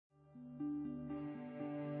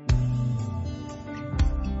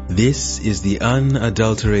This is the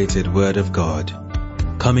unadulterated Word of God,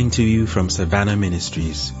 coming to you from Savannah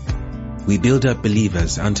Ministries. We build up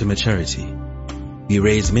believers unto maturity. We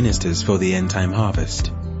raise ministers for the end-time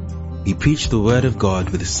harvest. We preach the Word of God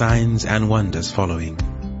with signs and wonders following.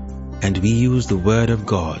 And we use the Word of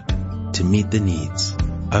God to meet the needs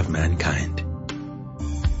of mankind.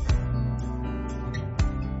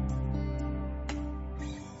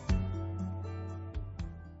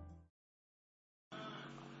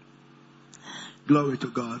 Glory to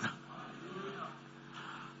God.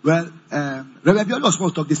 Well, Reverend Biolo was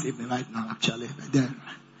supposed to talk this evening right now, actually. But then,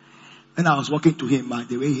 when I was walking to him,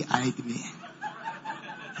 the way he eyed me.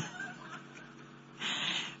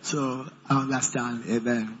 So, I understand.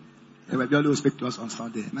 Amen. Reverend Biolo will speak to us on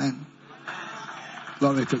Sunday. Amen.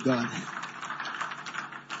 Glory to God.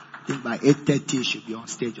 I think by 8:30 he should be on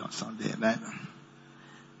stage on Sunday. Amen.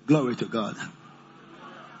 Glory to God.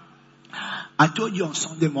 I told you on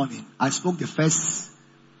Sunday morning, I spoke the first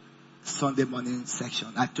Sunday morning section.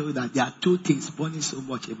 I told you that there are two things burning so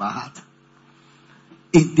much in my heart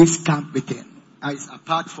in this camp meeting. It's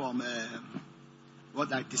apart from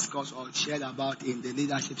what I discussed or shared about in the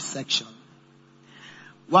leadership section.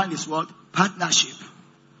 One is what? Partnership.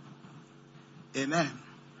 Amen.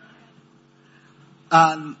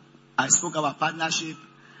 And I spoke about partnership.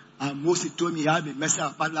 And Moses told me he had been messing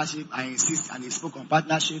up partnership. I insist, and he spoke on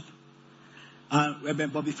partnership. And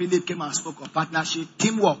Reverend Bobby Philip came and spoke of partnership,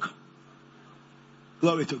 teamwork.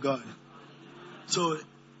 Glory to God. So,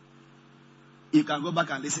 you can go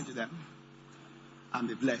back and listen to them and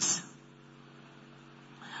be blessed.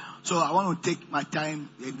 So, I want to take my time,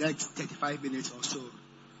 the next 35 minutes or so,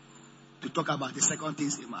 to talk about the second thing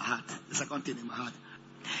in my heart. The second thing in my heart.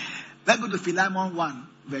 Let's go to Philemon 1,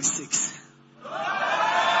 verse 6.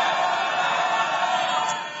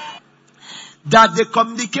 That the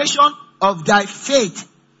communication of thy faith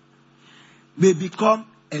may become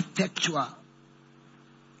effectual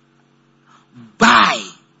by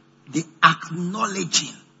the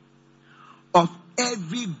acknowledging of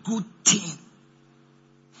every good thing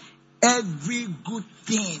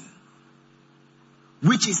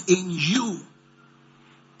which is in you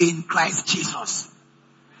in Christ Jesus.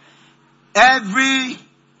 Every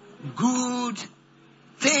good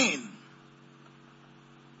thing.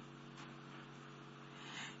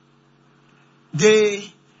 The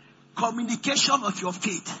communication of your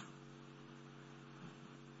faith.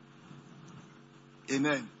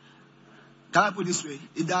 Amen. Can I put it this way?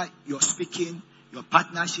 Either your speaking, your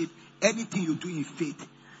partnership, anything you do in faith,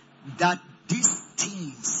 that these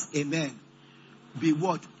things, amen, be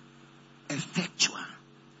what? Effectual.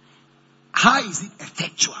 How is it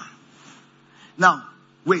effectual? Now,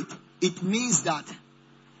 wait. It means that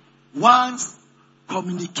one's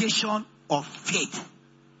communication of faith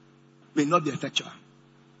may not be effectual.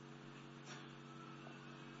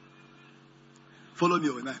 Follow me,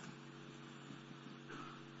 amen.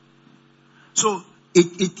 So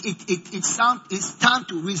it stands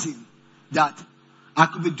to reason that I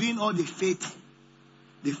could be doing all the faith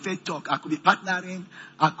talk. I could be partnering.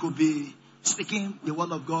 I could be speaking the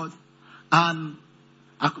word of God, and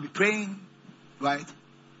I could be praying, right,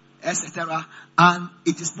 etc. And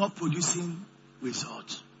it is not producing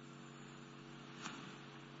results.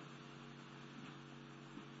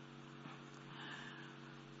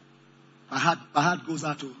 My heart goes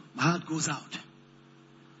out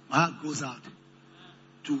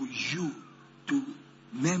to you, to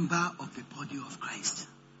member of the body of Christ,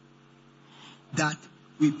 that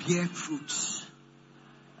we bear fruits,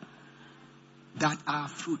 that our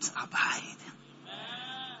fruits abide,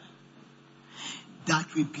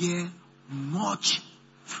 that we bear much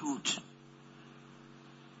fruit.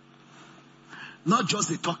 Not just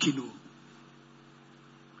the talking, no.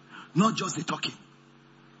 Not just the talking.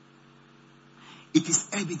 It is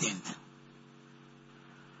evident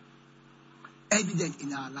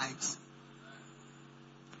in our lives.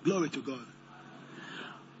 Glory to God.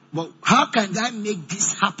 But how can I make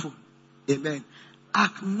this happen? Amen.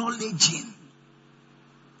 Acknowledging.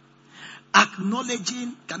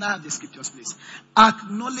 Can I have the scriptures, please?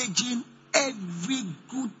 Acknowledging every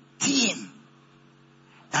good thing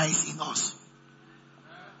that is in us.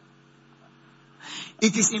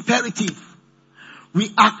 It is imperative.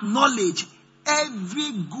 We acknowledge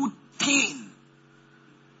every good thing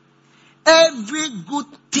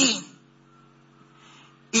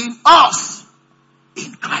in us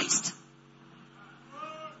in Christ.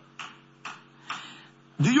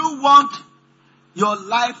 Do you want your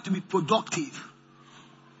life to be productive?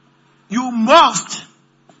 You must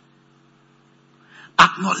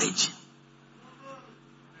acknowledge.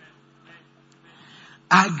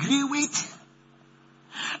 Agree with,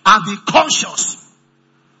 And be conscious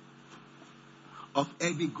of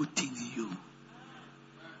every good thing in you.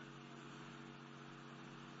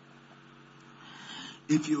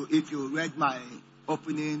 If you read my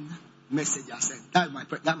opening message, I said that's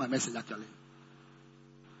my message actually.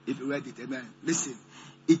 If you read it, amen. Listen,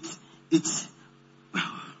 it's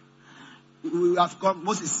we have come.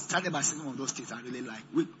 Moses started by saying one of those things I really like.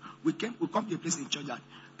 We come to a place in church that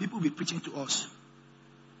people will be preaching to us,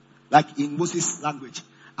 like in Moses' language,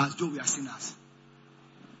 as though we are sinners.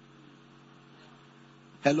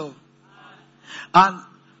 Hello. And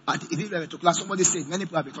at the level to class, somebody said many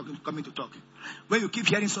people have been coming to talk. When you keep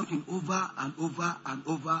hearing something over and over and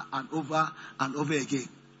over and over and over again,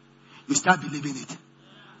 you start believing it.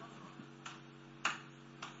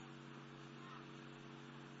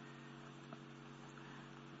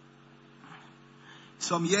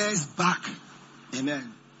 Some years back,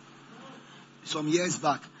 amen. Some years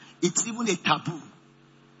back, it's even a taboo,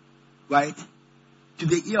 right? To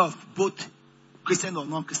the ear of both Christian or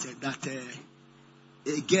non-Christian that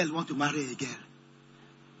a girl want to marry a girl.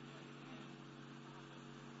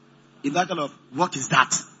 In that kind of, what is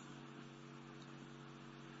that?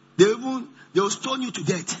 They will stone you to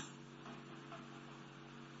death.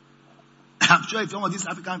 I'm sure if some of these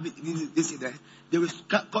African this there, they will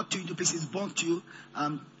cut you into pieces, burn you,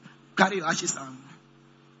 and carry your ashes.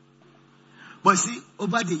 But see,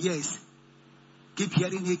 over the years, keep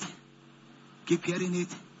hearing it, keep hearing it,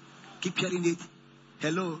 keep hearing it.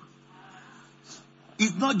 Hello.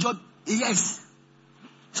 It's not just, yes.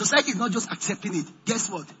 Society is not just accepting it. Guess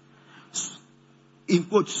what? In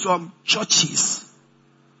quote, some churches.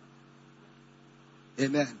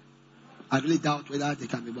 Amen. I really doubt whether they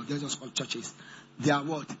can be, but they're just called churches. They are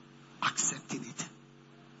what? Accepting it.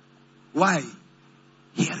 Why?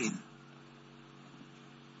 Hearing.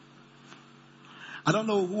 I don't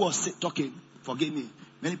know who was talking. Forgive me.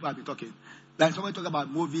 Many people have been talking. Like somebody talk about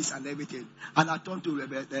movies and everything. And I turned to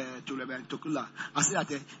Reverend Tokula. I said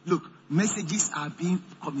that, look, messages are being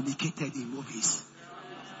communicated in movies.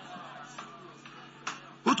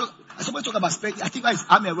 Somebody talk about spending. I think it's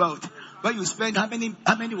Army World. Where you spend how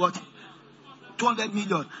many what? 200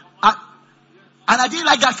 million. And I didn't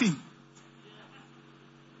like that film.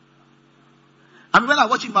 I mean, when I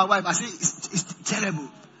watch it with my wife, I say it's terrible.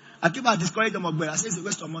 I keep on discouraging them, but I say it's a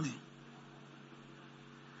waste of money.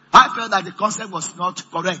 I felt that the concept was not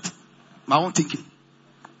correct. My own thinking.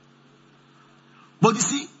 But you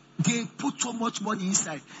see, they put so much money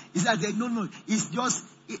inside. It's like they no. It's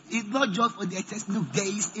not just for the test. Look, there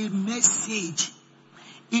is a message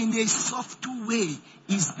in a soft way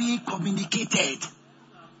is being communicated.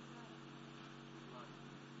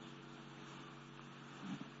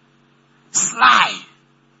 Sly.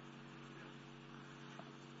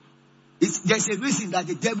 There's a reason that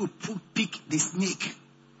the devil picked the snake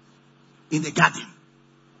in the garden.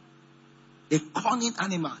 A cunning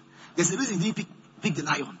animal. There's a reason he didn't pick the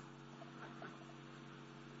lion.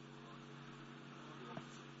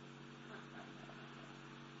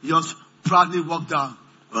 He just proudly walked down.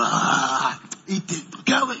 Eat it.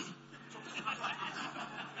 Get away.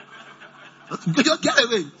 Just get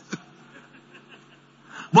away.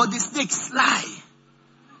 But the snake sly.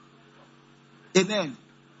 Amen.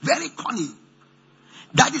 Very cunning.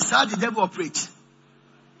 That is how the devil operates.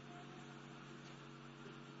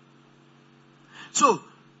 So,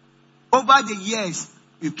 over the years,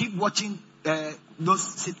 you keep watching those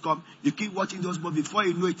sitcoms, you keep watching those movies. Before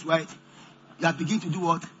you know it, right, you are beginning to do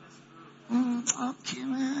what? Okay,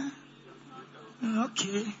 man.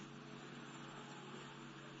 Okay.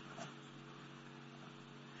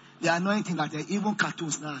 The annoying thing that there are even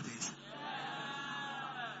cartoons nowadays.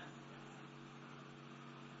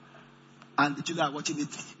 And the children are watching it,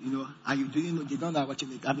 and you didn't know, they don't know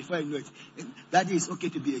watching it. And before you know it, that is okay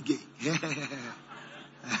to be a gay.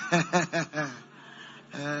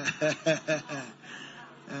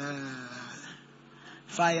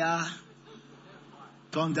 Fire,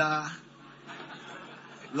 thunder,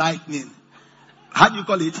 lightning. How do you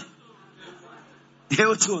call it?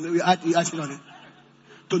 Hailstone. We ask it on it.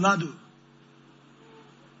 Tornado.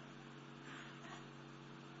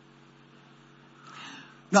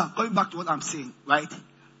 Now, going back to what I'm saying, right?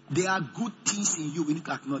 There are good things in you we need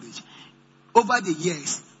to acknowledge. Over the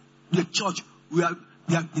years, the church,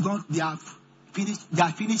 they are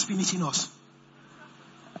finished finishing us.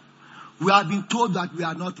 We have been told that we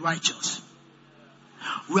are not righteous.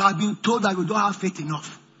 We have been told that we don't have faith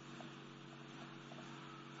enough.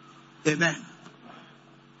 Amen.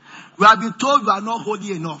 We have been told we are not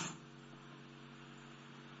holy enough.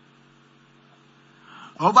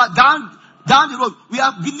 Down the road, we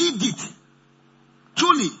have believed it.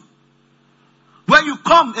 Truly. When you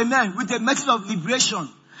come, amen, with a message of liberation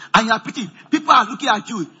and you are preaching, people are looking at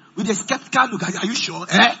you with a skeptical look. Are you sure?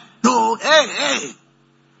 No, hey.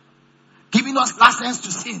 Giving us license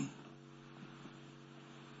to sin.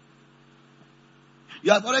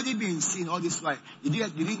 You have already been in sin all this while. You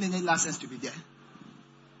didn't need any license to be there.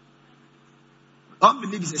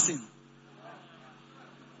 Unbelief is a sin.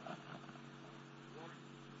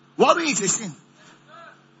 Worry is a sin.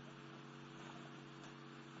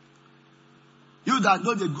 You that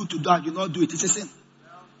know the good to do and you not do it, it's a sin.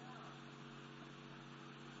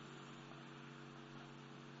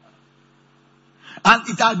 And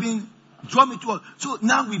it has been drawn into us. So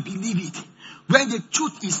now we believe it. When the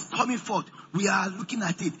truth is coming forth, we are looking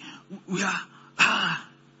at it. We are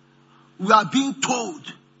being told.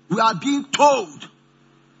 We are being told.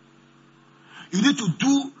 You need to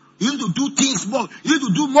do things more. You need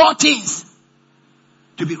to do more things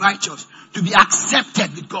to be righteous, to be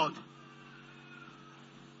accepted with God.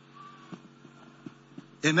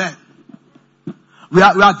 Amen. We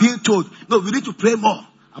are being told, no, we need to pray more.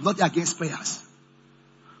 I'm not against prayers.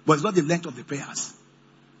 But it's not the length of the prayers.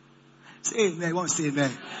 Say amen. You want to say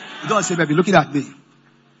amen? You don't say amen. Be looking at me.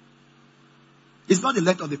 It's not the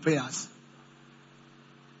length of the prayers.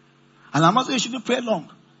 And I'm not saying you shouldn't pray long.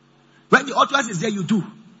 When the utterance is there, you do.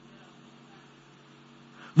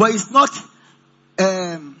 But it's not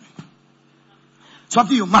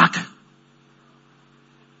something you mark.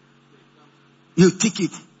 You tick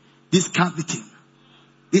it. This can't be thing.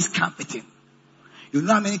 This can't be thing. You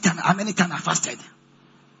know how many times I fasted.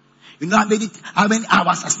 You know how many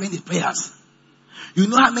hours I spent in prayers. You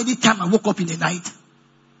know how many times I woke up in the night.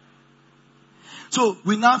 So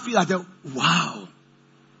we now feel like, wow.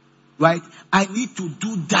 Right? I need to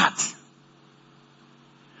do that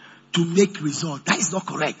to make result. That is not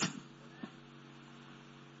correct.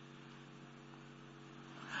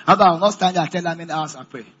 I will not stand there and tell you how many hours I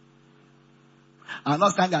pray. I will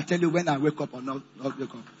not stand there and tell you when I wake up or not wake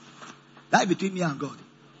up. That is between me and God.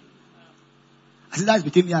 I said that is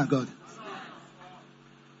between me and God.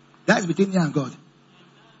 That is between me and God.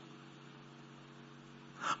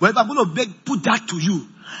 But if I'm going to put that to you,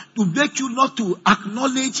 to make you not to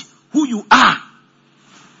acknowledge who you are.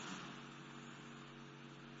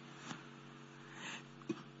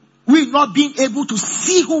 We not being able to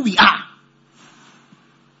see who we are.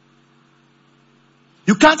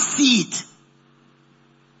 You can't see it.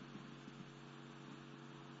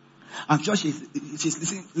 I'm sure she's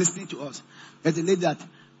listening to us. There's a lady that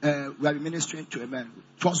we have been ministering to, amen.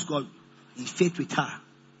 Trust God in faith with her.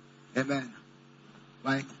 Amen.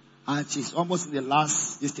 Right? And she's almost in the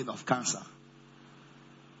last stage of cancer.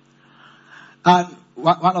 And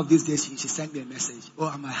one of these days she sent me a message. Oh,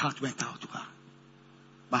 and my heart went out to her.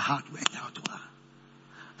 My heart went out to her.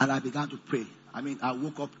 And I began to pray. I mean, I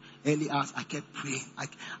woke up early hours. I kept praying. I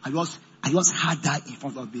just had that in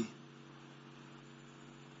front of me.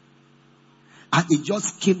 And it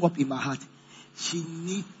just came up in my heart. She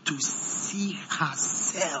needs to see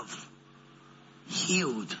herself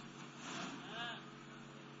healed.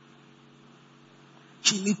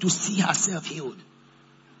 She needs to see herself healed.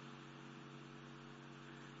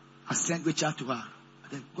 I sent Richard to her.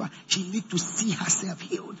 She needs to see herself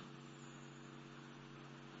healed.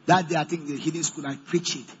 That day, I think the healing school, I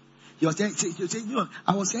preached it. He was saying, you know,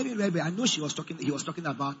 I was telling Rebbe, I know he was talking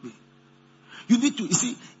about me. You need to, you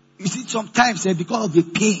see sometimes because of the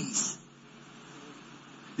pains,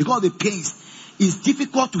 it's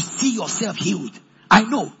difficult to see yourself healed. I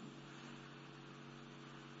know.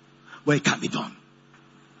 But it can be done.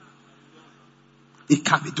 It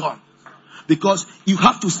can be done. Because you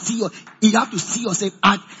have to see yourself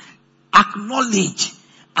and acknowledge,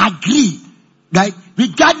 agree, right?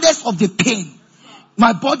 Regardless of the pain.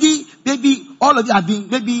 My body, maybe all of you have been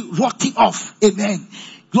maybe rotting off. Amen.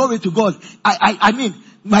 Glory to God. I mean,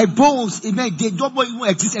 my bones, amen, they don't even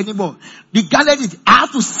exist anymore. Regardless, I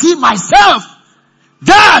have to see myself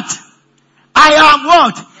that I am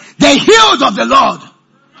what? The healed of the Lord.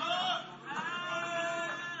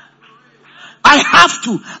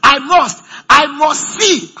 I must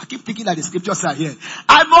see. I keep thinking that the scriptures are here.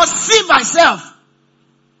 I must see myself.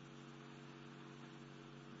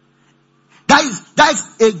 That is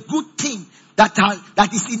a good thing that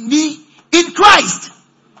is in me in Christ.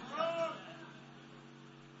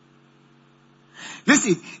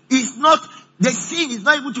 Listen, it's not, the sin is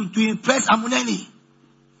not able to impress Amuneni.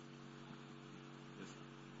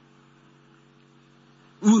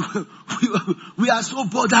 We are so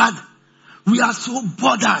bothered. We are so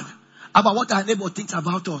bothered about what our neighbor thinks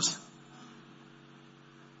about us.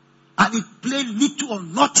 And it plays little or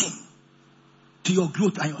nothing to your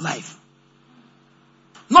growth and your life.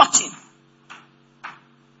 Nothing.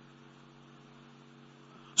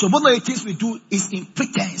 So most of the things we do is in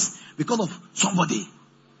pretense because of somebody.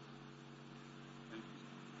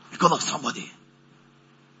 Because of somebody.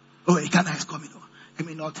 Oh, Elkanah is coming.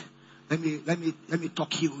 Oh, let me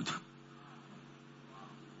talk healed.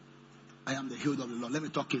 I am the healed of the Lord. Let me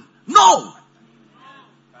talk healed. No!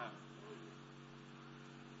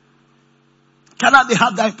 Cannot they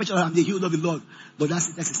have that impression that I'm the healed of the Lord? But that's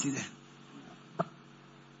it, that's still there.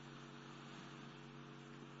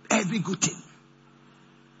 Every good thing.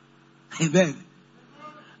 Amen.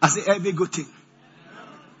 I say every good thing.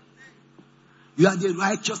 You are the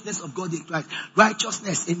righteousness of God in Christ.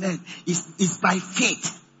 Righteousness, amen, is by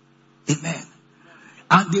faith. Amen.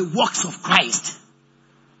 And the works of Christ.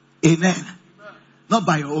 Amen. Not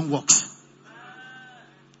by your own works.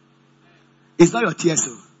 It's not your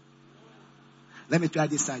TSO. Let me try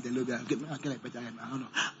this side a little bit. I don't know.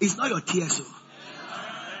 It's not your TSO.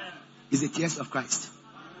 It's the TS of Christ.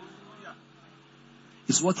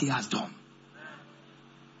 It's what he has done.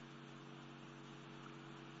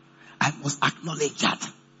 I must acknowledge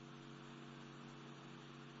that.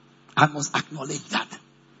 I must acknowledge that.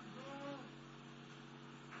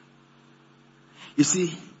 You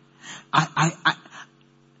see, I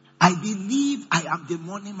believe I am the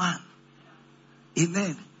money man.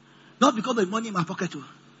 Amen. Not because of the money in my pocket, too.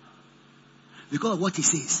 Because of what he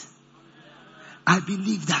says. I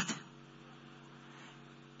believe that.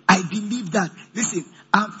 I believe that. Listen,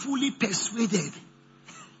 I'm fully persuaded.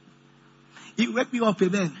 He wake me up,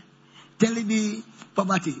 amen, telling me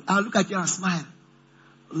poverty. I'll look at you and smile.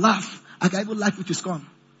 Laugh. I can even laugh with his scorn.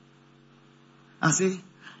 And say,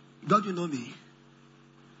 don't you know me?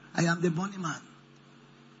 I am the money man.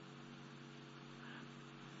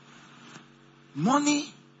 Money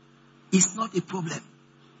is not a problem.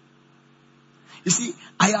 You see,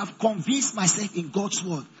 I have convinced myself in God's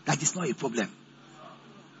word that it's not a problem.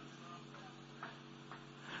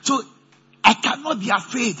 So, I cannot be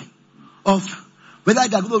afraid of whether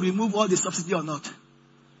they are going to remove all the subsidy or not.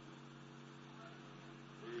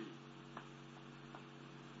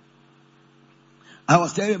 I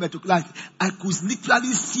was telling you about class, I could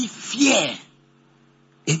literally see fear,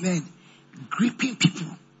 amen, gripping people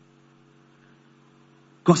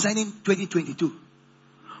concerning 2022.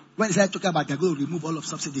 When they started talking about they're going to remove all of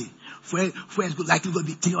subsidy, fuel is likely going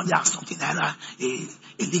to be 300 and something naira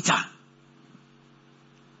a liter.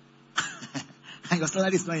 And your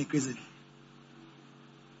salary is not increasing.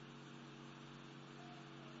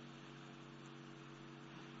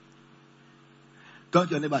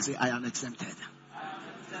 Don't your neighbor say, I am exempted.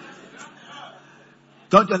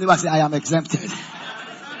 Don't your neighbor say, I am exempted.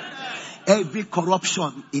 Every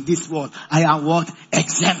corruption in this world, I am what?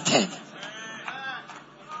 Exempted.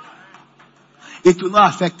 It will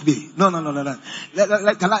not affect me. No.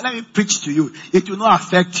 Let me preach to you. It will not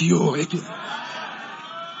affect you.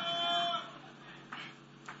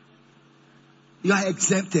 You are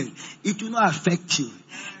exempted. It will not affect you.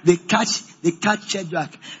 They catch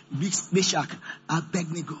Shadrach, Meshach,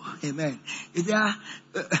 Abednego. Amen.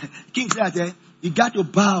 King said, you got to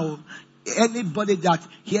bow. Anybody that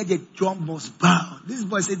hear the drum must bow. This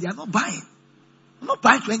boy said, they are not buying. I'm not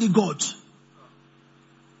buying to any God.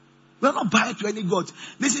 We're not buying to any God.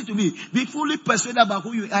 Listen to me. Be fully persuaded about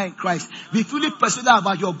who you are in Christ. Be fully persuaded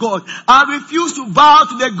about your God. I refuse to bow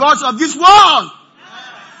to the gods of this world.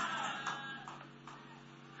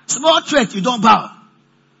 Small threat, you don't bow.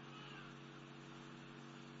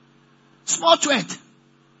 Small threat.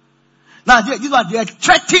 Now, they're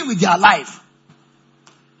threatening with their life.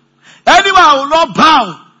 Anyone who will not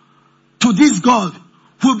bow to this God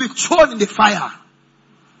will be thrown in the fire.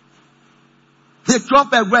 The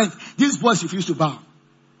trumpet went. These boys refused to bow.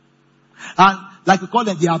 And like we call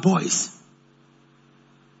them, they are boys.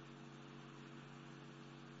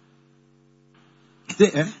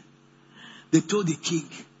 They told the king,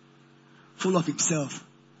 full of himself,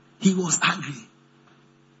 he was angry.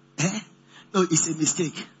 No, it's a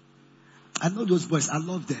mistake. I know those boys. I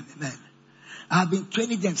love them. Amen. I've been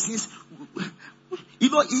training them since. You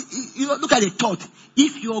know, look at the thought.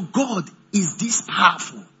 If your God is this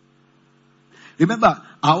powerful. Remember,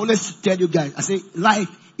 I always tell you guys, I say life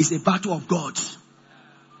is a battle of gods.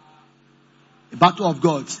 A battle of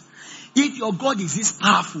gods. If your God is this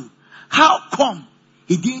powerful, how come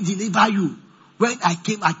he didn't deliver you when I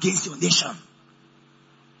came against your nation?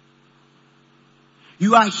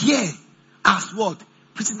 You are here as what?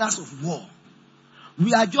 Prisoners of war.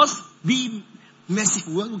 We are just being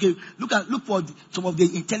merciful. Okay, look for some of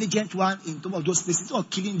the intelligent ones in some of those places. Instead of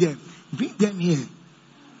killing them, bring them here.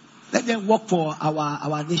 Let them work for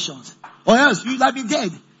our nations. Or else you will have been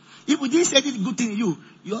dead. If we didn't say any good thing in you,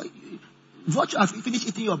 what you have finished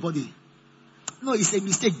eating your body. no, it's a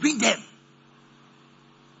mistake. Bring them.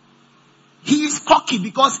 He is cocky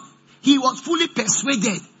because he was fully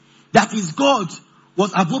persuaded that his God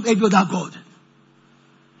was above every other God.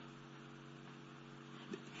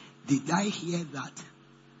 Did I hear that?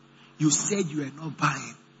 You said you were not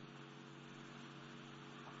buying.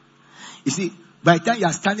 You see, by the time you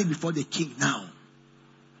are standing before the king now,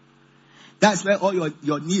 that's where all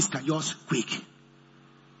your knees can just quake.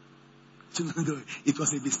 No, it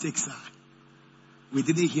was a mistake, sir. We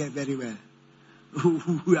didn't hear very well.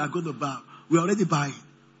 We are going to bow. We are already buying.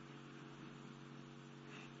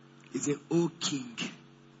 He said, "O king,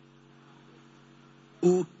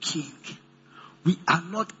 O king, we are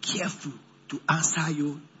not careful to answer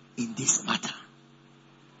you in this matter."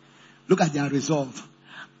 Look at their resolve.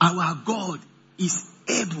 Our God is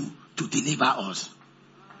able to deliver us.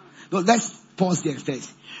 Now let's pause there first.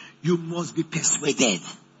 You must be persuaded.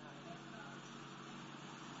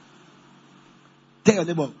 Tell your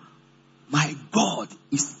neighbor, my God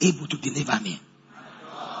is able to deliver me.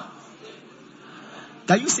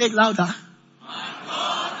 Can you say it louder? My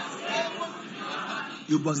God is able to deliver me.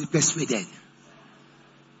 You must be persuaded.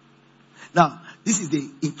 Now, this is the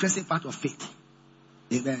interesting part of faith.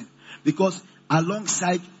 Amen. Because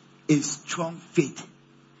alongside a strong faith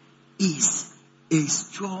is a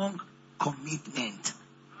strong commitment.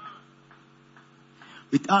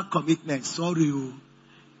 Without commitment, sorry,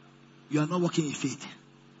 you are not walking in faith.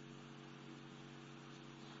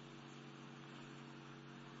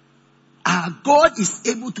 Our God is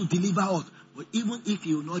able to deliver us. But even if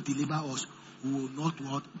he will not deliver us, we will not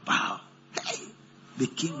bow. Hey, the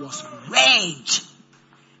king was raged.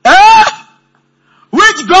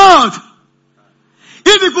 Which God?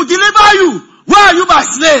 If he could deliver you, why are you my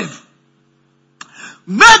slave?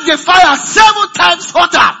 Make the fire 7 times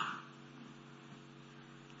hotter.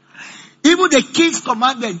 Even the king's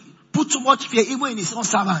commandment put too much fear even in his own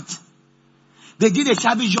servant. They did a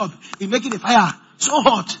shabby job in making the fire so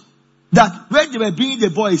hot that when they were bringing the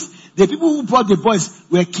boys, the people who brought the boys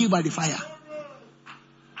were killed by the fire.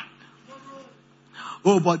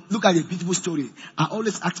 Oh, but look at the beautiful story. I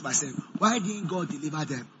always ask myself, why didn't God deliver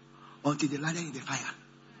them until they landed in the fire?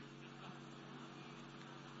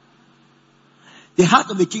 The heart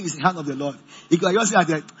of the king is the hand of the Lord. He could just say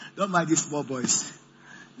that, don't mind these small boys.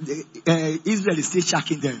 Israel is still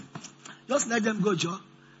shacking them. Just let them go, Joe.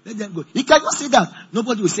 Let them go. He can just say that.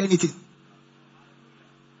 Nobody will say anything.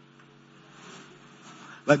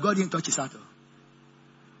 But God didn't touch his heart.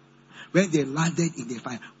 When they landed in the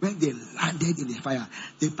fire,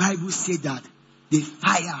 the Bible said that the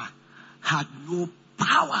fire had no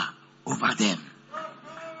power over them.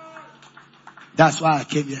 That's why I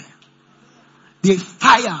came here. The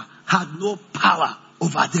fire had no power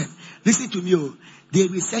over them. Listen to me, the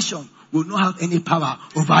recession will not have any power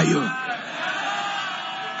over you.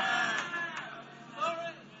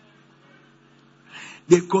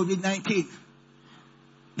 The COVID-19,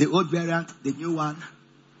 the old variant, the new one,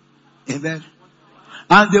 amen,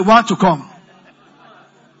 and they want to come.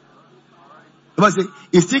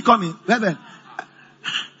 It's still coming. Amen.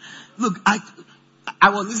 Look, I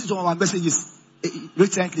was listening to one of my messages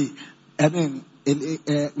recently. I mean,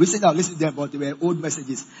 recently I listened to them, but they were old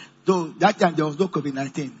messages. So that time there was no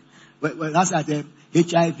COVID-19. When I said them,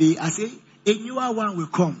 HIV, I say a newer one will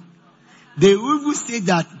come. They will say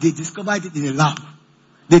that they discovered it in the lab.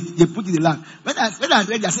 They put it in the lab. When I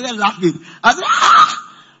read, I started laughing. I said,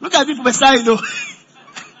 look at people beside you.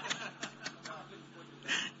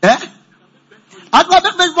 I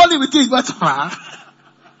got make money with it, but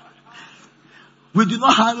we do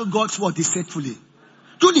not handle God's word deceitfully.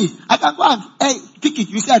 Truly, I can go and pick it.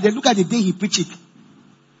 You see, then look at the day he preached it.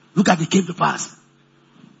 Look at it came to pass.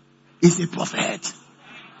 He's a prophet.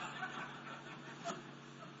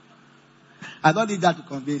 I don't need that to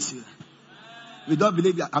convince you. If you don't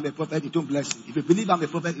believe that I'm a prophet, it won't bless you. If you believe I'm a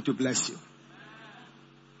prophet, it will bless you.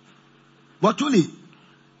 But truly,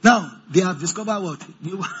 now they have discovered what?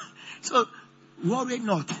 So, worry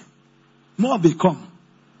not. More will come.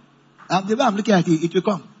 And the way I'm looking at it, it will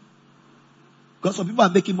come. Because some people are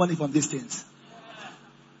making money from these things.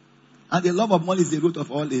 And the love of money is the root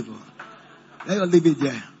of all evil. Let us leave it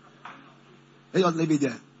there. Let us leave it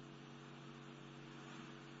there.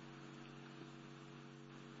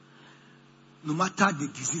 No matter the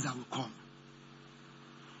disease that will come,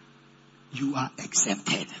 you are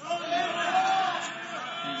exempted.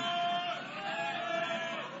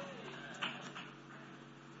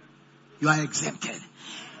 You are exempted.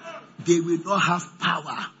 They will not have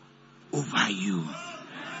power over you.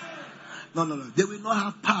 No. They will not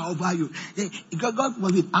have power over you. God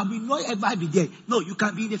forbid, I will not ever be there. No, you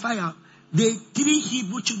can be in the fire. the 3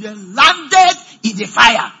 Hebrew children landed in the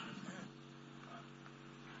fire.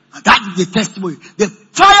 And that is the testimony. The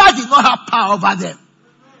fire did not have power over them.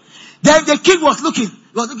 Then the king was looking,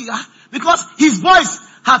 because his boys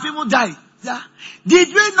have even died. Yeah. Did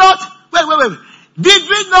we not, wait. Did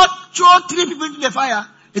we not throw 3 people into the fire?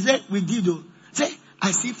 He said, we did though. Say,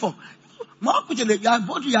 I see 4. More quickly, you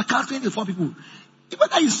are counting the 4 people. Even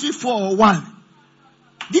though you see 4 or 1,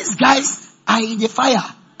 these guys are in the fire.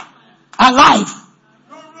 Alive.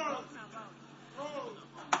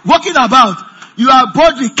 Walking about. You are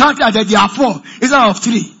boldly counted that there are 4 instead of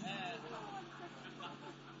 3.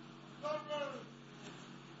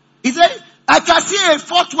 He said, I can see a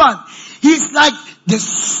 4th one. He's like the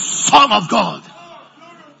Son of God.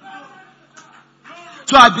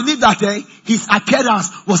 So I believe that his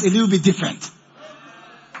appearance was a little bit different.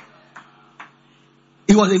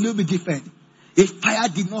 It was a little bit different. If fire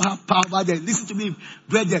did not have power then, listen to me,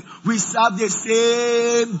 brethren, we serve the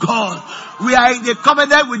same God. We are in the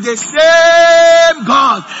covenant with the same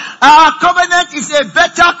God. Our covenant is a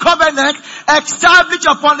better covenant established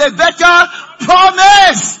upon a better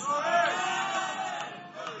promise.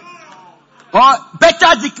 Or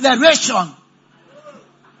better declaration.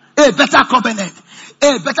 A better covenant.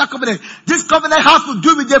 A better covenant. This covenant has to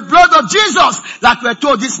do with the blood of Jesus, like we're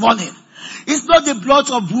told this morning. It's not the blood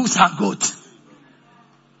of bulls and goats.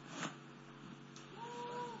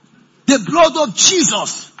 The blood of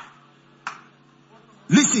Jesus.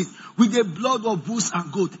 Listen, with the blood of bulls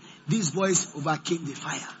and goats, these boys overcame the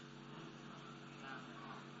fire.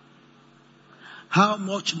 How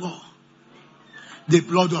much more the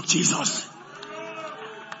blood of Jesus?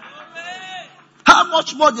 How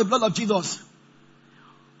much more the blood of Jesus?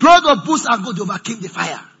 Blood of bulls and goats overcame the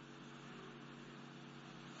fire.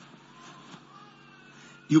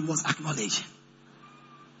 You must acknowledge.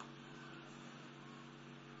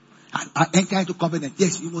 And enter into covenant.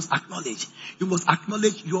 Yes, you must acknowledge. You must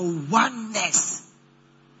acknowledge your oneness.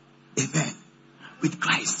 Amen. With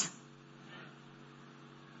Christ.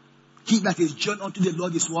 He that is joined unto the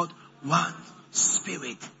Lord is what? One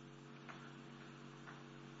spirit.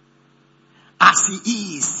 As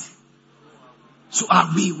he is, so are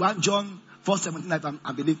we. 1 John 4:17,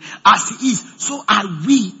 I believe. As he is, so are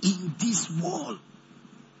we in this world.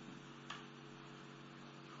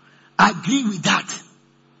 I agree with that.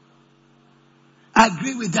 I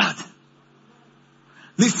agree with that.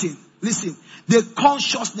 Listen. The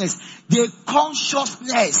consciousness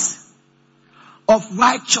of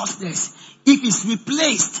righteousness, if it's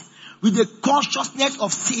replaced with the consciousness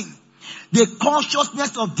of sin, the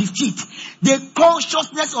consciousness of defeat, the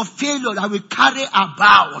consciousness of failure that we carry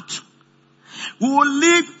about, we will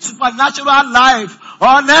live supernatural life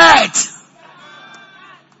on earth.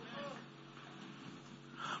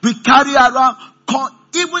 We carry around,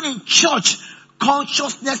 even in church,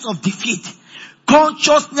 consciousness of defeat,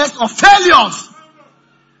 consciousness of failures.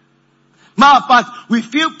 Matter of fact, we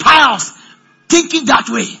feel pious thinking that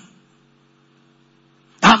way.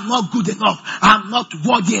 I'm not good enough. I'm not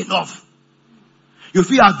worthy enough. You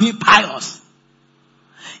feel I'm being pious.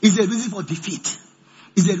 It's a reason for defeat.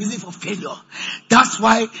 It's a reason for failure. That's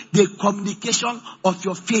why the communication of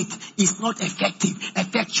your faith is not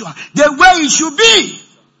effectual, the way it should be.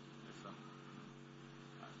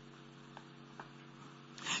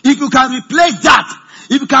 If you can replace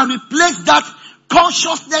that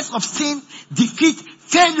consciousness of sin, defeat,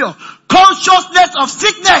 failure, consciousness of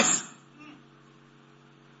sickness.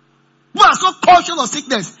 We are so conscious of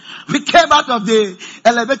sickness. We came out of the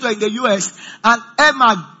elevator in the US and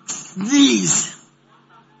Emma sneezed.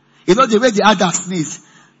 You know the way the other sneeze.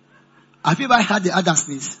 Have you ever had the other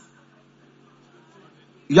sneeze?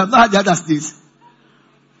 You have not had the other sneeze?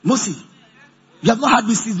 Mosi, you have not had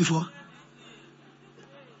this sneeze before?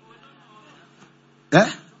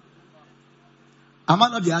 Eh? Am I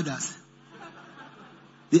not the others?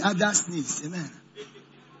 The others sneeze. Amen.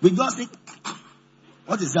 We don't think,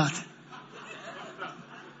 what is that?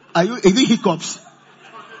 Are you hiccups?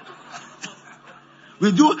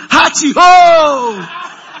 We do hachi ho.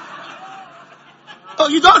 Oh,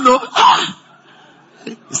 you don't know? Ah!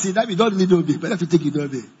 You see, that we don't really know me. But if you think you know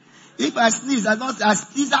me. If I sneeze, I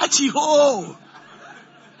sneeze hachi ho.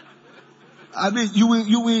 I mean, you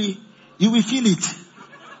will feel it.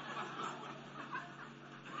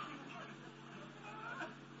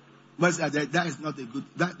 But that is not a good.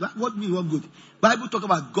 That what means what good? Bible talk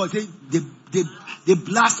about God saying the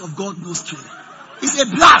blast of God knows truth. It's a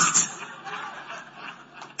blast.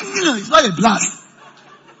 It's not a blast.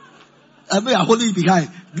 I mean, I'm holding it behind.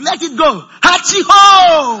 Let it go. Hachi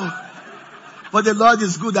ho! For the Lord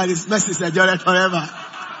is good and his mercy is endured forever.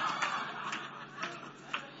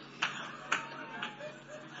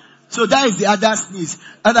 So that is the other sneeze.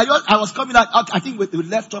 And I was coming out, I think we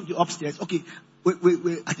left something upstairs. Okay.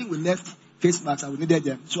 I think we left face masks and we needed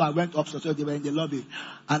them. So I went upstairs, so they were in the lobby.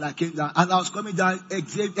 And I came down, and I was coming down,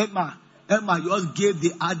 Emma just gave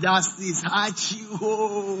the other sneeze.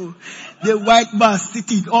 Achoo. The white man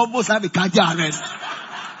sitting, almost have a cardiac arrest.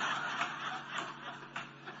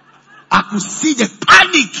 I could see the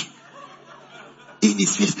panic in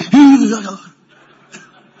his face.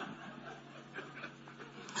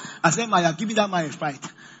 I said, "Ma, you're giving that man a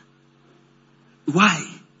fight." Why?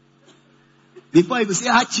 Before you say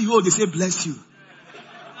achoo, they say bless you.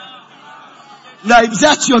 Now if you say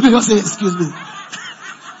achoo, they just say excuse me.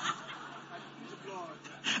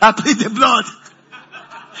 I plead the blood.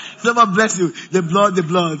 Someone bless you. The blood, the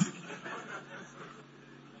blood.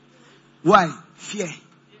 Why? Fear.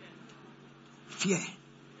 Fear.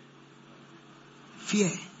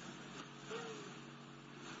 Fear.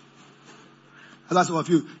 And that's some of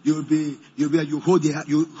you, you hold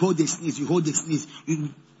the sneeze, you hold the sneeze, you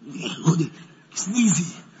hold the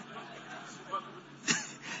sneezy.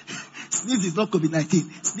 Sneeze is not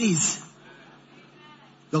COVID-19. Sneeze.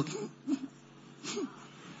 Okay.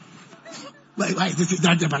 Why is this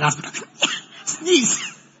that embarrassment? Sneeze.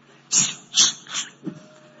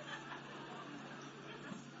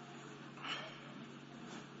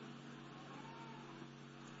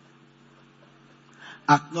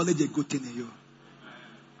 Acknowledge a good thing in you.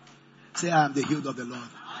 Say, I am the healed of the Lord.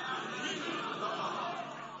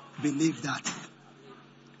 Believe that.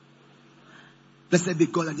 Blessed be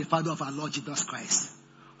God and the Father of our Lord Jesus Christ,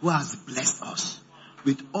 who has blessed us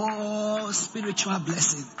with all spiritual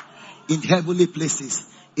blessings in heavenly places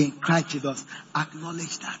in Christ Jesus.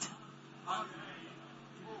 Acknowledge that.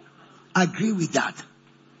 Agree with that.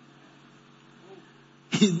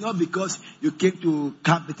 It's not because you came to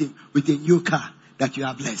camp with a new car that you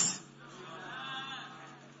are blessed.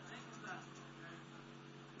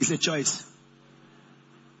 It's a choice.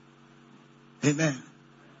 Amen.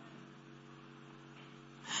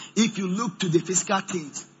 If you look to the physical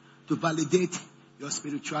things to validate your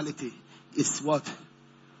spirituality, it's what?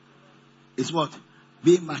 It's what?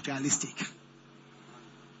 Being materialistic.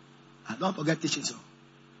 And don't forget teaching so.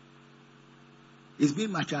 It's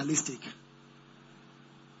being materialistic.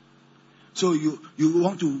 So you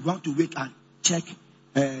want to wait and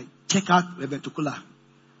check out Reverend Tukula.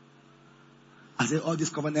 I say all this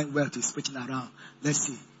covenant wealth is spreading around. Let's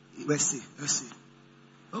see.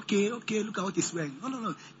 Okay, look at what he's wearing.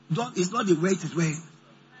 No. It's not the way it is wearing.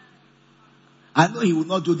 I know he will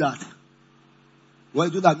not do that. When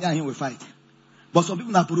he do that, me and him will fight. But some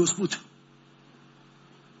people now borrow food.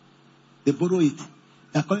 They borrow it.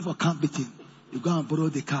 They are coming for camp meeting. You go and borrow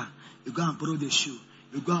the car. You go and borrow the shoe.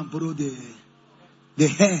 You go and borrow the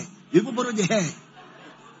hair. You even borrow the hair.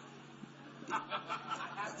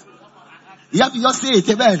 You have to just say it,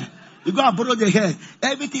 amen. You go and borrow the hair.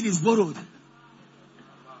 Everything is borrowed.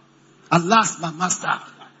 Alas, my master,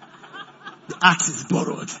 the axe is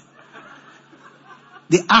borrowed.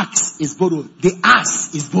 The axe is borrowed. The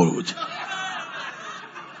ass is borrowed.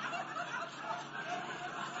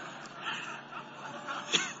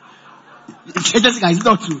 Jessica, it's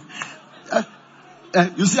not true.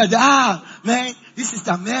 You say, man, this is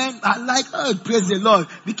the man. I like, praise the Lord.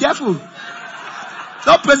 Be careful.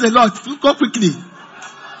 Don't praise the Lord. Go quickly.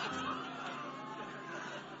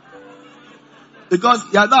 Because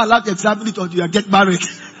you are not allowed to examine it until you get married.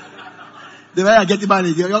 The way you are getting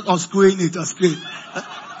married, you are not unscrewing it or screen.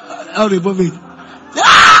 I'll remove it.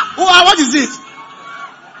 What is this?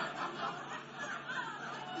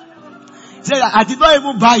 Say, I did not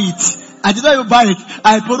even buy it.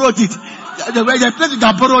 I borrowed it. The place you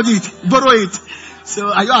can borrow it.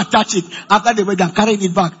 So are you attach it? After the way they're carrying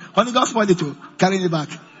it back. Honey, don't spoil it too. Carrying it back.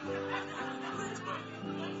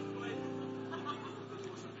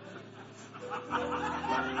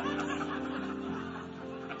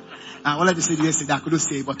 I wanted to say it yesterday, I couldn't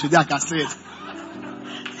say it, but today I can say it.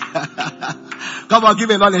 Come on, give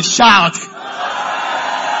a Lord a shout.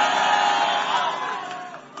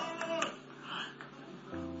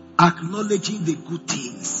 Acknowledging the good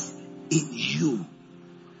things in you.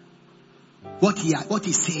 What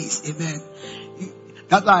he says, amen.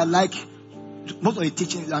 That's why I like most of the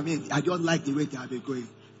teachings. I don't like the way they have been going.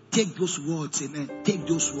 Take those words, amen. Take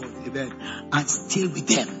those words, amen, and stay with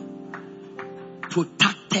them.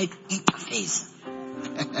 Protected interface.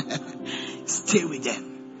 Stay with them.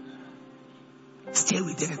 Stay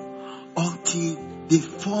with them until they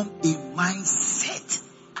form a mindset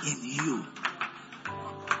in you.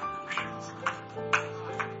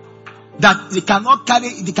 that they cannot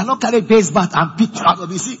carry baseball and beat you out of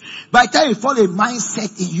it. You see, by the time you fall a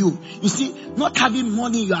mindset in you, you see, not having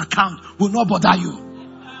money in your account will not bother you.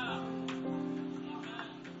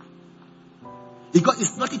 Because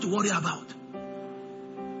it's nothing to worry about.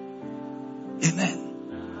 Amen.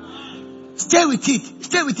 Stay with it.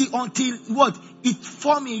 Stay with it until what? It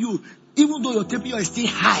form in you. Even though your temperature is still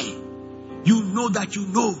high, you know that you are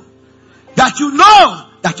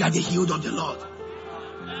the healed of the Lord.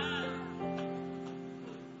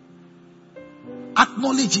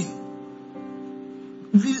 Acknowledging.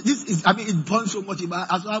 This is, it burns so much,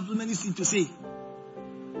 but I have so many things to say.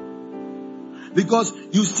 Because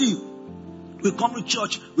you see, we come to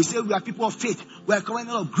church, we say we are people of faith, we are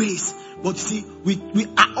covenant of grace. But see, we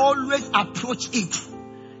always approach it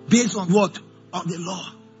based on what? On the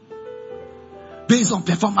law. Based on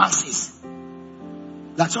performances.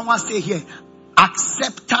 Like someone say here,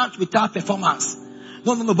 acceptance without performance.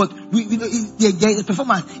 No, but we know there is a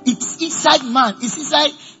performance. It's inside man. It's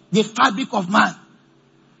inside the fabric of man.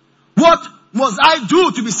 What must I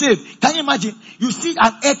do to be saved? Can you imagine? You see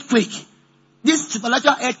an earthquake. This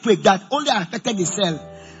supernatural earthquake that only affected the cell.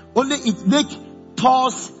 Only it make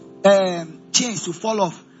Paul's chains to fall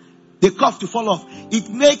off. The cuff to fall off. It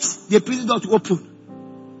makes the prison door to open.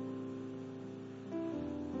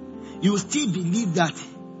 You still believe that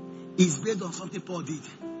it's based on something Paul did.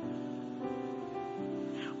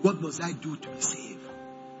 What must I do to be saved?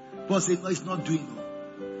 Paul said, no, it's not doing.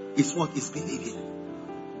 It's what? It's believing.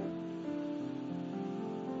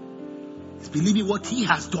 It's believing what he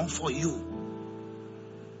has done for you.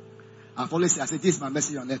 I've always said, I said, this is my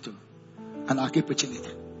message on earth. And I'll keep preaching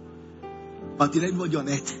it. Until everybody on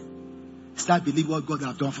earth start believing what God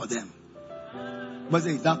has done for them. But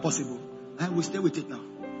is that possible? And we stay with it now.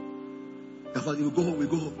 Therefore, we go home, we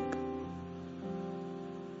go home.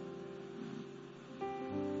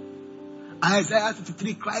 Isaiah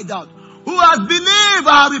 53 cried out, who has believed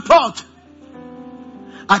our report?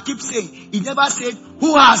 I keep saying, he never said,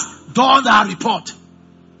 who has done our report?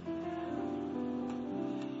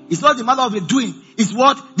 It's not the matter of the doing, it's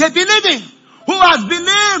what they believe in. Who has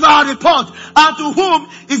believed our report, and to whom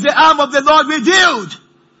is the arm of the Lord revealed?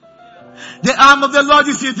 The arm of the Lord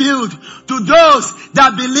is revealed to those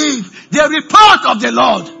that believe the report of the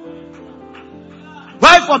Lord.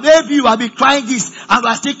 Why for maybe you have been crying this and we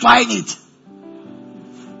are still crying it?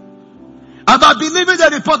 About believing the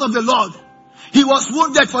report of the Lord. He was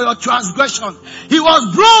wounded for your transgression. He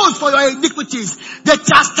was bruised for your iniquities. The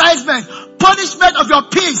chastisement, punishment of your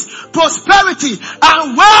peace, prosperity,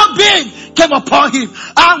 and well-being came upon him.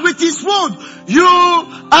 And with his wound, you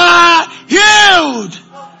are healed.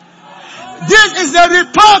 This is the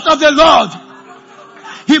report of the Lord.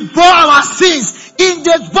 He bore our sins in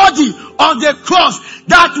the body on the cross,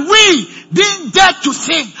 that we, being dead to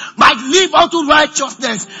sin, might live unto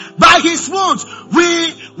righteousness. By his wounds,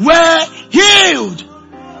 we were healed.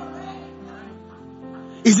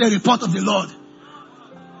 Is the report of the Lord.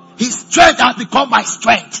 His strength has become my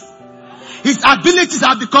strength. His abilities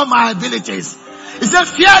have become my abilities. He said,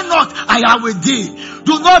 fear not, I am with thee.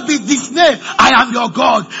 Do not be dismayed, I am your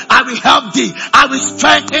God. I will help thee. I will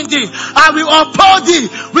strengthen thee. I will uphold thee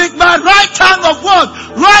with my right hand of what?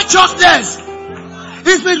 Righteousness.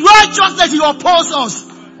 It's with righteousness he upholds us.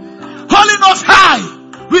 Holding us high.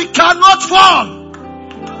 We cannot fall.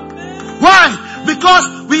 Why? Because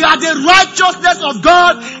we are the righteousness of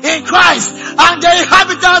God in Christ. And the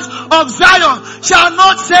inhabitants of Zion shall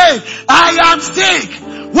not say, I am sick.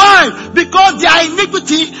 Why? Because their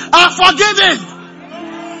iniquity are forgiven.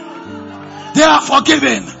 They are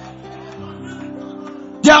forgiven.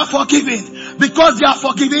 They are forgiven. Because they are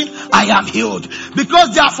forgiven, I am healed.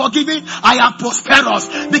 Because they are forgiven, I am prosperous.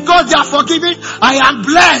 Because they are forgiven, I am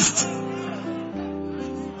blessed.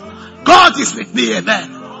 God is with me,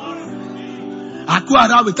 amen. I go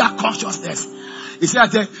around with that consciousness. He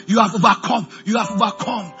said, you have overcome. You have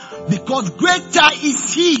overcome. Because greater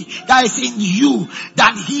is he that is in you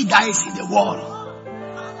than he that is in the world.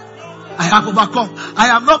 I have overcome. I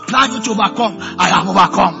am not planning to overcome. I have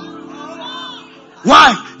overcome.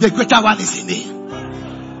 Why? The greater one is in me.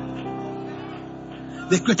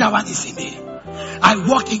 The greater one is in me. I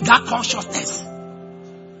walk in that consciousness.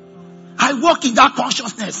 I walk in that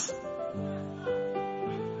consciousness.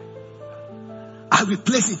 I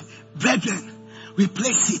replace it. Brethren,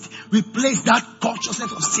 replace it. Replace that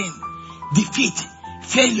consciousness of sin, defeat,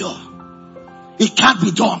 failure. It can't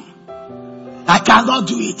be done. I cannot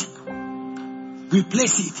do it.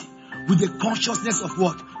 Replace it with the consciousness of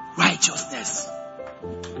what? Righteousness.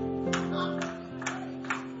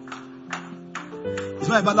 It's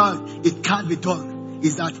not about it can't be done.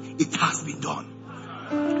 It's that it has been done.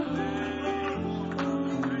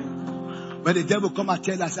 When the devil come and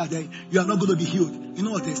tell us that you are not going to be healed, you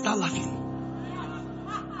know what? They start laughing.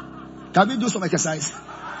 Can we do some exercise?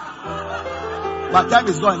 My time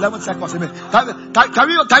is gone. 11 seconds. Amen. Can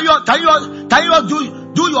you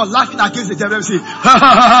do your laughing against the devil? See,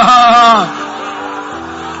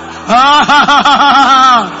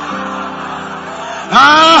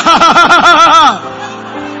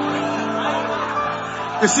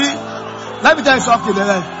 you see, let me tell you something.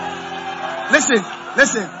 Listen.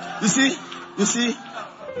 You see,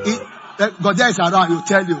 God there is around. He'll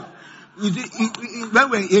tell you. When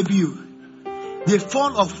we're in ABU, the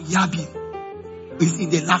fun of yabbing is in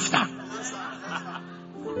the laughter.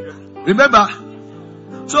 Remember?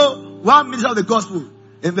 So, one minister of the gospel,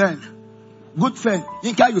 amen, good friend,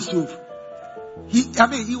 Yinka Yusuf, he's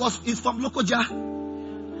from Lokoja.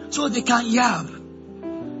 So they can yab.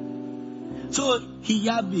 So he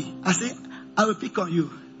yabbed me. I said, I will pick on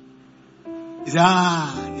you. He said,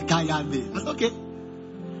 you can't yab me. I said, okay.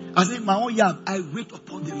 I said, my own yab, I wait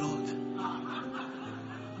upon the Lord.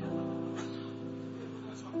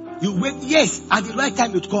 You wait, yes, at the right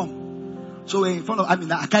time it come. So in front of, I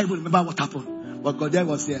can't even remember what happened. But God there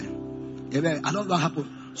was there. Amen. I don't know what happened.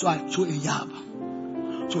 So I threw a yab.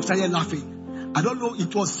 So we started laughing. I don't know,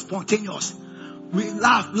 it was spontaneous. We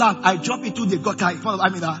laughed. I jumped into the gutter in front of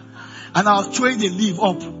Amina. And I was throwing the leaf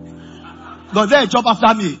up. God there jumped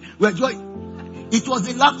after me. It was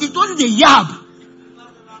the laugh. It wasn't the yab.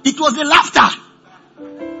 It was the laughter.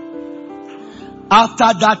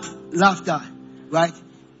 After that laughter, right?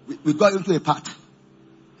 We got into a part.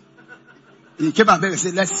 He came and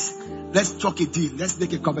said, let's talk a deal. Let's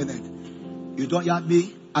make a covenant. You don't yab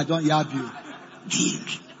me, I don't yab you. Deal.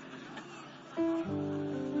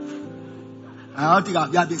 I don't think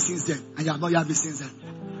I've yabbed since then. And you have not yabbed since then.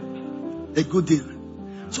 A good deal.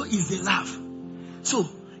 So it's the laugh. So,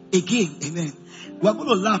 again, amen. We're going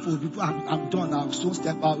to laugh with people. I'm done now. Soon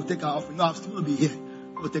step out. We'll take our offering. No, I'm still going to be here.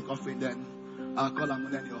 We'll take offering then. I'll call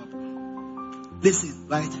Amuneni up. Listen,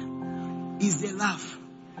 right? It's the laugh.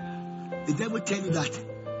 The devil tell you that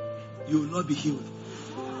you will not be healed.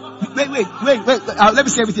 Wait. Let me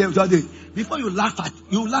say everything today. Before you laugh at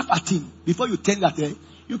him. Before you tell that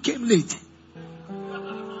you came late.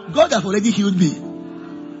 God has already healed me.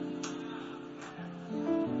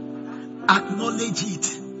 Acknowledge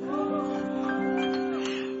it.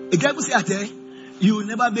 The devil said that you will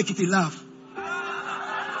never make it in laugh.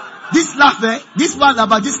 This laugh, this one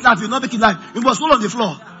about this laugh, you will not make it laugh. You must fall on the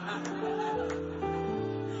floor.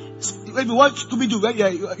 If you want to be do when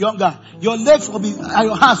you're younger, your legs will be, and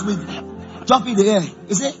your hands will jump in the air.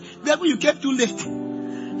 You say, devil, you came too late.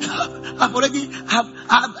 I'm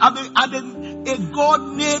a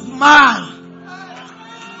God-made man.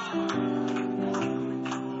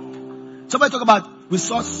 Somebody talk about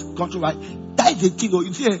resource control, right? That is the thing.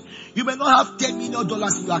 You see, you may not have $10 million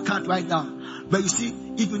in your account right now. But you see,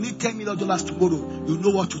 if you need $10 million tomorrow, you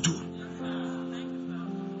know what to do.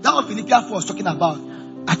 That's what Philippians 4 is talking about.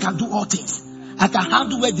 I can do all things. I can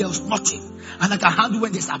handle where there's nothing. And I can handle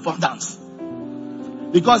when there's abundance.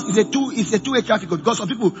 Because it's a two-way traffic. Because some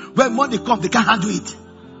people, when money comes, they can't handle it.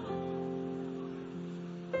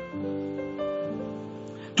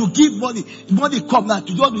 To give money come now,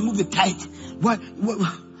 to just remove the tithe.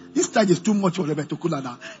 This tithe is too much for Reverend Tokula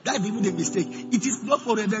now. That is even a mistake. It is not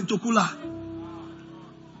for Reverend Tokula.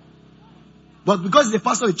 But because the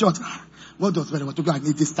pastor of the church, what does Reverend Tokula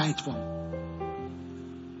need this tithe for?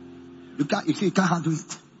 You can't handle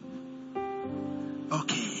it.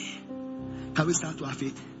 Okay. Can we stand to our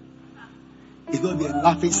feet? It's going to be a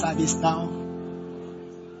laughing service now.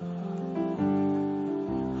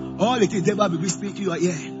 All the things the devil will be speaking to your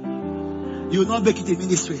ear. You will not make it in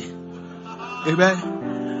ministry. Amen.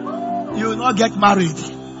 You will not get married.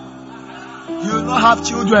 You will not have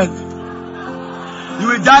children. You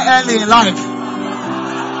will die early in life.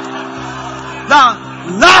 Now,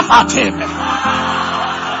 laugh at him.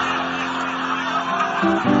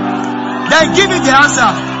 Then give me the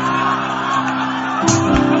answer.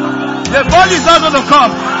 The body is not going to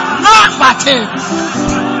come. Laugh at him.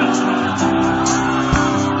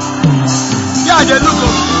 Yeah, they look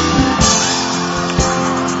up.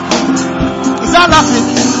 Is that laughing?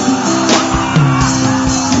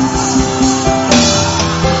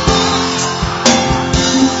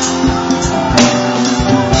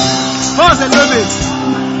 Pause a little bit.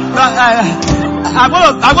 I'm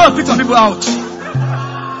going to pick some people out.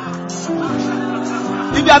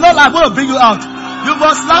 If you are not, I'm going to bring you out. You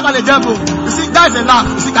must laugh at the devil. You see, that is a laugh.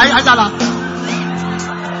 You see, can you laugh?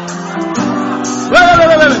 Wait.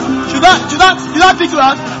 Should I pick you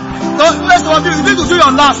out? No, let's go. You need to do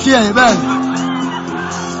your laugh here, amen.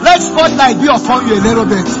 Let spotlight be upon you a little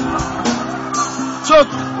bit.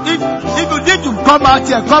 If you need to come out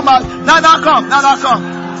here, come out. Now come.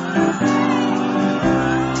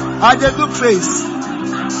 I did good face.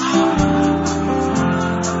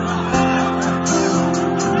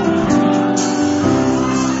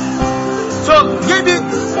 So give me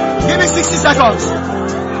 60 seconds.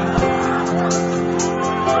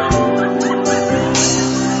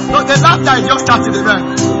 No, the laughter is just starting again.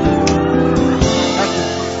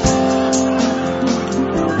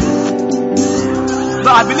 So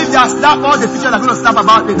I believe they are snap all the pictures are going to snap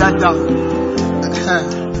about me right now.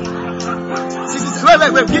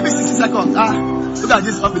 Wait, give me 60 seconds. Look at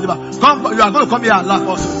this unbeliever. Come, you are going to come here and laugh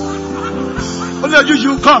also. Only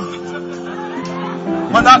you come.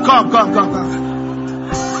 Mother, come.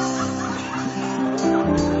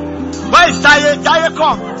 Where is Taye? Taye,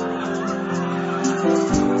 come.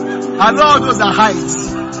 I know all those are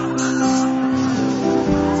heights.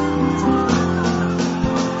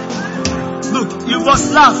 Look, you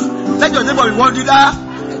must laugh. Let your neighbor be wondering that.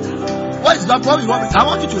 What is that? What you want? I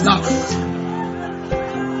want you to laugh.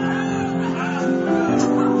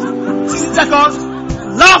 60 seconds.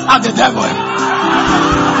 Laugh at the devil.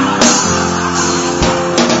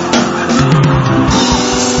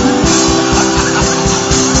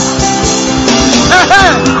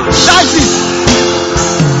 That's it.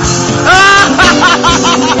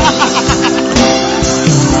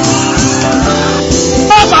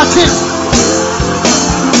 Laugh at him.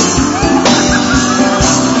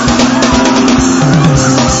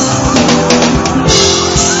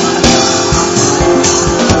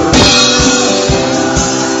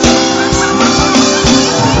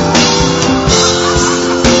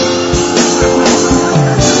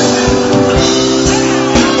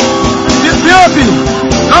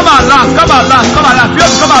 Come on, laugh. Come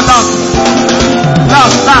on, laugh.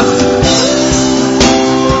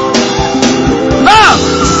 Laugh.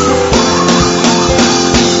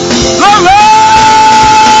 Glory!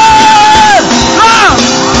 Laugh!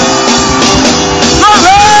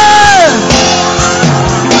 Glory!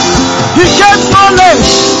 He came so late.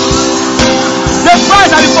 The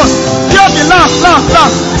price and the post. Beauty, laugh.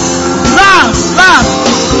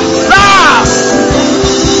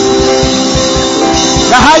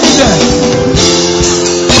 They're hiding there.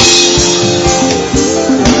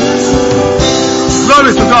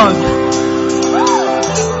 Glory to God.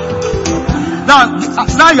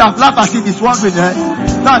 Now you have laughed as if it's one with her.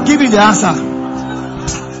 Now give me the answer.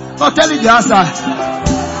 Not telling the answer.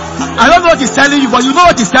 I don't know what he's telling you, but you know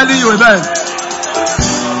what he's telling you, amen.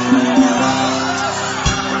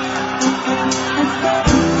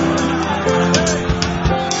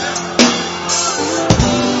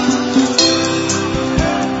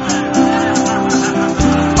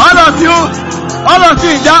 All of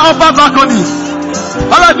you in that upper balcony.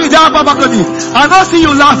 I don't see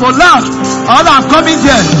you laugh or laugh. I'm coming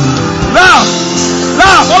here. Laugh.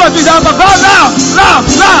 All of you in that upper balcony. Laugh.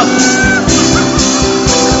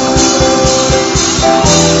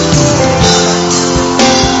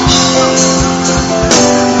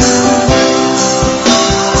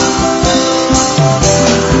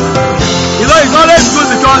 You know, it's always good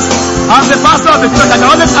because I'm the pastor of the church. I can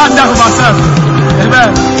always add that for myself.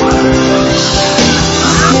 Amen.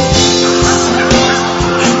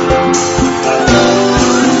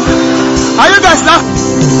 Are you guys laughing?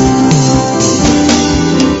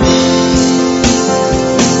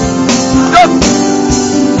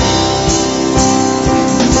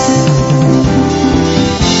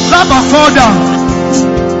 Laugh and fall down.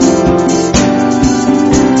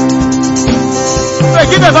 Wait,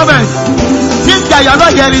 give me a moment. This guy, you're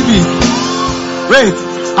not hearing me. Wait,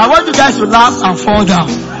 I want you guys to laugh and fall down.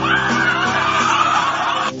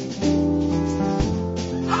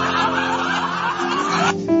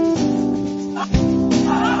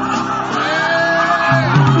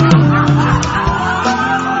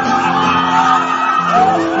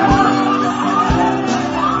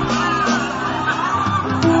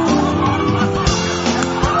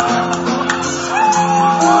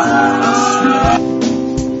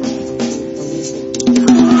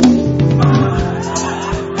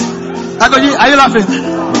 Are you laughing?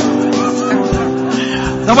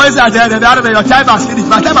 Somebody said at the other day, your time has finished.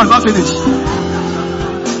 My time has not finished.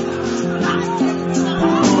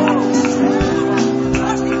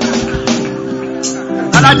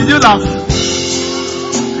 And did you laugh?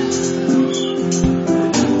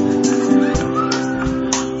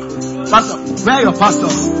 Pastor, where are your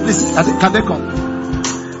pastors? Please, can they come?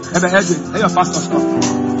 Where your pastors come?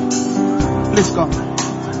 Please come.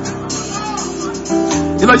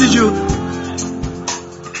 You know, did you?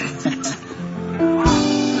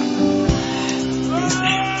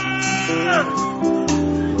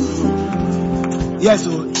 Yes,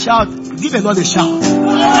 so Shout. Give the Lord a shout.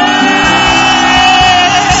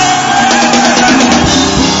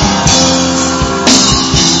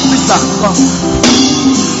 Mister, come.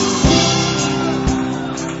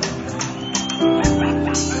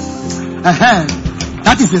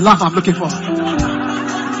 That is the laugh I'm looking for.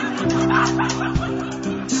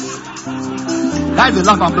 That is the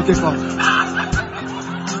laugh I'm looking for.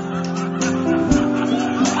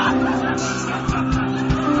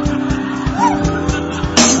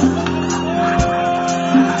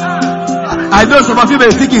 I know some of you may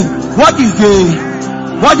be thinking, what is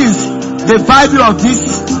the value of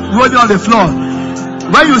this rolling on the floor?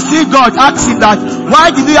 When you see God, ask him that,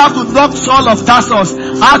 why did he have to knock Saul of Tarsus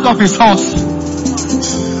out of his horse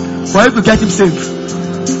for him to get him safe?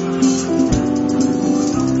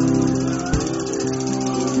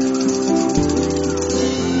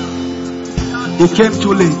 He came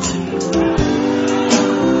too late.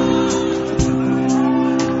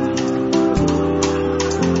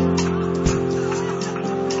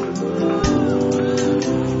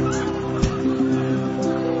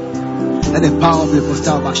 Let the power of the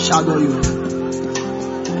apostle overshadow you.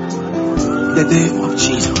 The name of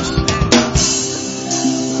Jesus.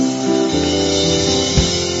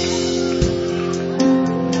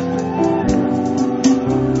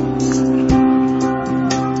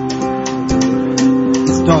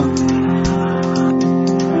 It's done.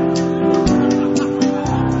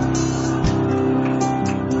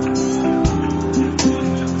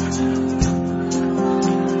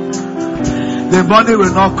 The money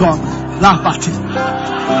will not come. Laugh at him.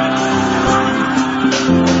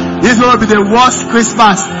 This will be the worst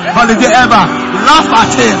Christmas holiday ever. Laugh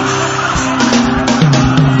at him.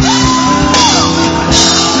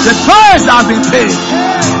 The price has been paid.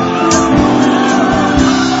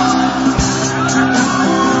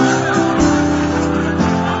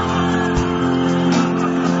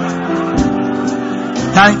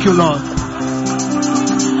 Thank you, Lord.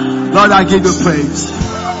 Lord, I give you praise.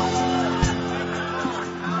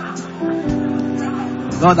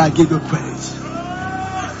 Lord, I give you praise.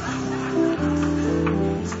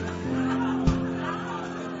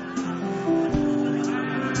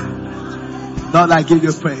 Lord, I give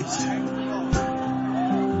you praise.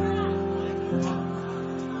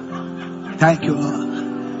 Thank you, Lord.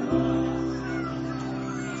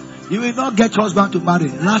 You will not get your husband to marry.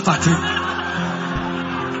 Laugh at him.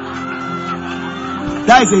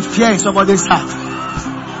 There is a fear in somebody's heart.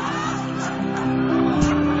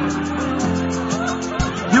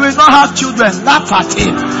 You will not have children. Laugh at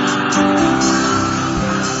him.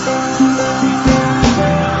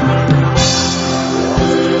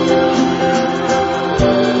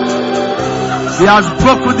 He has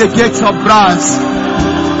broken the gates of brass.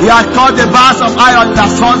 He has cut the bars of iron in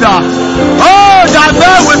asunder. Oh, that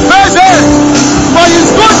man will praise him for his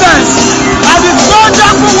goodness and his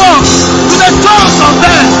wonderful work to the souls of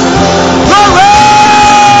men. Glory!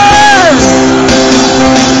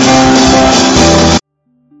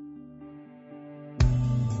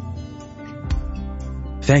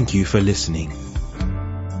 Thank you for listening.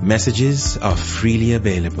 Messages are freely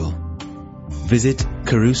available. Visit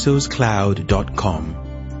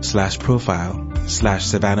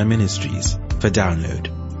carusoscloud.com/profile/Savannah Ministries for download.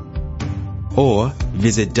 Or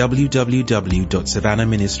visit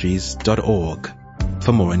www.savannahministries.org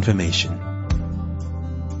for more information.